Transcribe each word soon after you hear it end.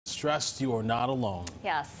stressed, you are not alone.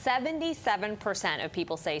 Yeah, 77% of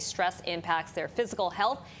people say stress impacts their physical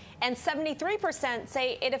health, and 73%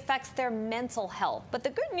 say it affects their mental health. But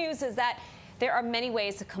the good news is that there are many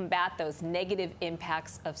ways to combat those negative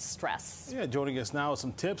impacts of stress. Yeah, joining us now with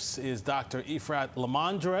some tips is Dr. Efrat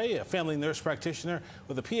Lamondre, a family nurse practitioner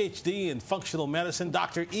with a PhD in functional medicine.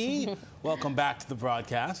 Dr. E, welcome back to the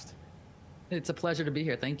broadcast. It's a pleasure to be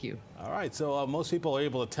here. Thank you. All right, so most people are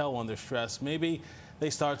able to tell when they're stressed. Maybe they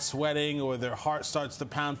start sweating or their heart starts to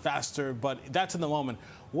pound faster, but that's in the moment.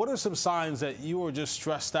 What are some signs that you are just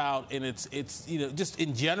stressed out and it's just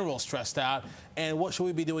in general stressed out, and what should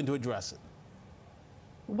we be doing to address it?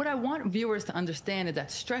 What I want viewers to understand is that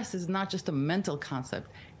stress is not just a mental concept.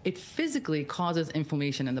 It physically causes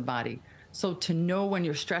inflammation in the body. So to know when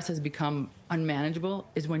your stress has become unmanageable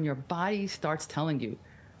is when your body starts telling you.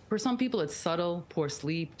 For some people, it's subtle, poor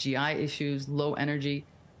sleep, GI issues, low energy.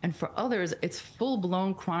 And for others, it's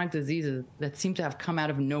full-blown chronic diseases that seem to have come out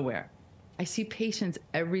of nowhere. I see patients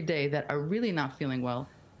every day that are really not feeling well.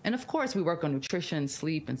 And of course, we work on nutrition,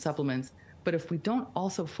 sleep, and supplements. But if we don't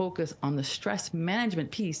also focus on the stress management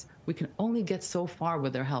piece, we can only get so far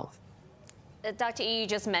with their health. Dr. E, you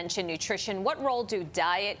just mentioned nutrition. What role do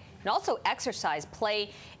diet and also exercise play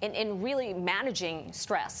in really managing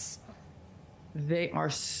stress? They are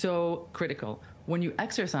so critical. When you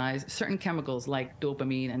exercise, certain chemicals like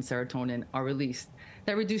dopamine and serotonin are released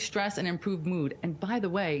that reduce stress and improve mood. And by the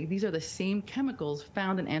way, these are the same chemicals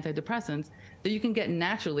found in antidepressants that you can get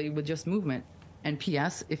naturally with just movement. And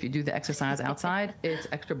P.S., if you do the exercise outside, it's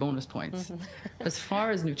extra bonus points. As far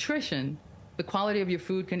as nutrition, the quality of your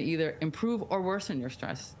food can either improve or worsen your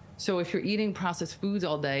stress. So if you're eating processed foods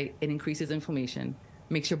all day, it increases inflammation,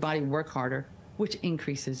 makes your body work harder, which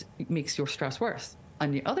makes your stress worse. On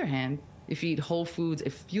the other hand, if you eat whole foods,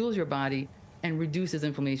 it fuels your body and reduces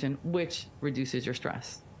inflammation, which reduces your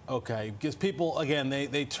stress. Okay, because people, again,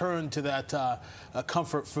 they turn to that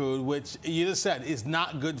comfort food, which you just said is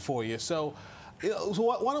not good for you. So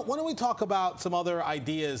why don't we talk about some other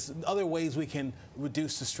ideas, other ways we can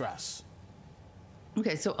reduce the stress?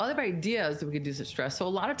 Okay, so other ideas that we can reduce the stress. So a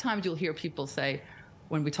lot of times you'll hear people say,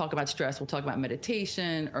 when we talk about stress, we'll talk about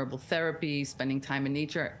meditation, herbal therapy, spending time in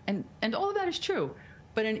nature, and all of that is true.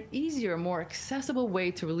 But an easier, more accessible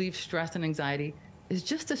way to relieve stress and anxiety is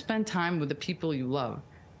just to spend time with the people you love.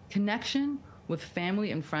 Connection with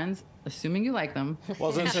family and friends, assuming you like them. Well, I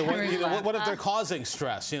was going to say, what if they're causing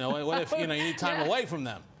stress? What if you need time away from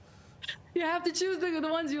them? You have to choose the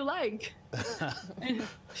ones you like. And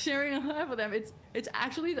sharing a laugh with them. It's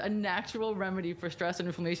actually a natural remedy for stress and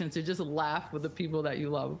inflammation to just laugh with the people that you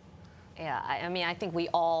love. Yeah, I mean, I think we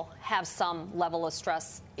all have some level of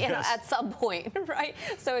stress at some point, right?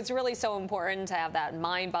 So it's really so important to have that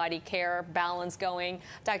mind-body care balance going.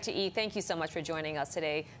 Dr. E, thank you so much for joining us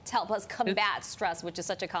today to help us combat stress, which is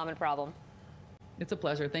such a common problem. It's a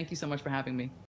pleasure. Thank you so much for having me.